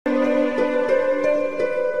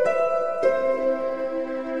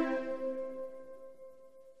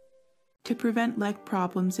prevent leg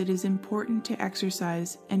problems, it is important to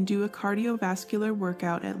exercise and do a cardiovascular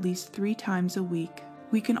workout at least 3 times a week.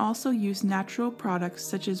 We can also use natural products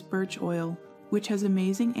such as birch oil, which has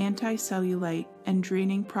amazing anti-cellulite and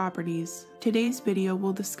draining properties. Today's video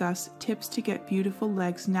will discuss tips to get beautiful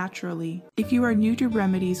legs naturally. If you are new to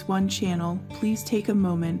Remedies One channel, please take a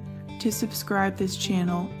moment to subscribe this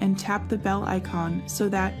channel and tap the bell icon so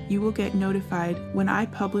that you will get notified when I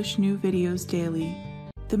publish new videos daily.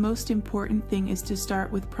 The most important thing is to start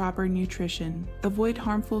with proper nutrition. Avoid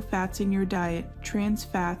harmful fats in your diet, trans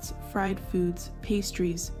fats, fried foods,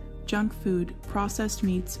 pastries, junk food, processed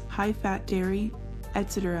meats, high-fat dairy,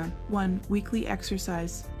 etc. 1. Weekly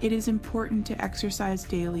exercise. It is important to exercise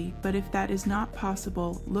daily, but if that is not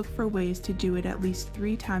possible, look for ways to do it at least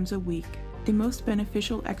 3 times a week. The most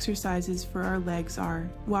beneficial exercises for our legs are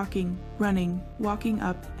walking, running, walking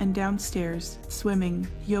up and down stairs, swimming,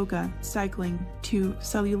 yoga, cycling. 2.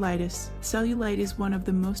 Cellulitis. Cellulite is one of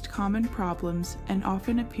the most common problems and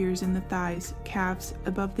often appears in the thighs, calves,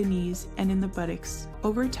 above the knees, and in the buttocks.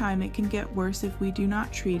 Over time, it can get worse if we do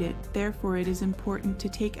not treat it, therefore it is important to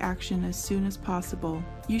take action as soon as possible.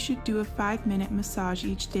 You should do a 5-minute massage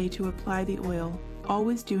each day to apply the oil,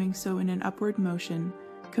 always doing so in an upward motion,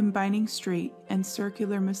 combining straight and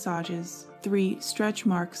circular massages. 3. Stretch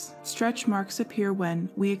marks. Stretch marks appear when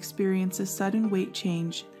we experience a sudden weight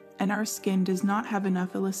change and our skin does not have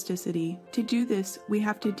enough elasticity. To do this, we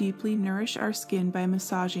have to deeply nourish our skin by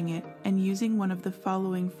massaging it and using one of the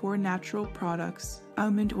following 4 natural products: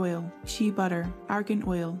 almond oil, shea butter, argan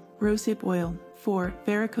oil, rosehip oil. 4.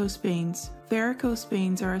 Varicose veins. Varicose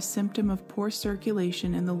veins are a symptom of poor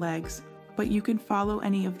circulation in the legs, but you can follow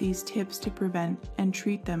any of these tips to prevent and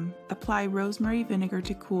treat them. Apply rosemary vinegar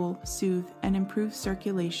to cool, soothe, and improve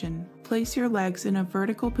circulation. Place your legs in a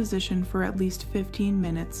vertical position for at least 15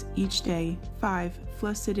 minutes each day. 5.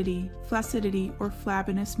 Flaccidity. Flaccidity or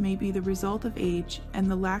flabbiness may be the result of age and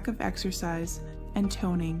the lack of exercise and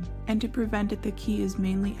toning. And to prevent it, the key is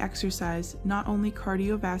mainly exercise, not only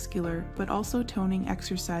cardiovascular, but also toning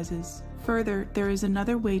exercises. Further, there is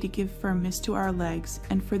another way to give firmness to our legs,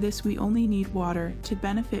 and for this we only need water to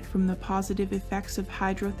benefit from the positive effects of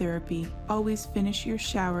hydrotherapy. Always finish your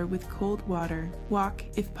shower with cold water. Walk,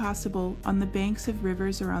 if possible, on the banks of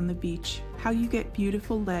rivers or on the beach. How you get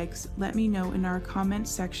beautiful legs, let me know in our comment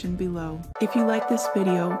section below. If you like this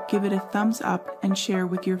video, give it a thumbs up and share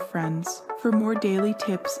with your friends. For more daily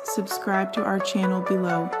tips, subscribe to our channel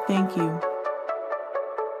below. Thank you.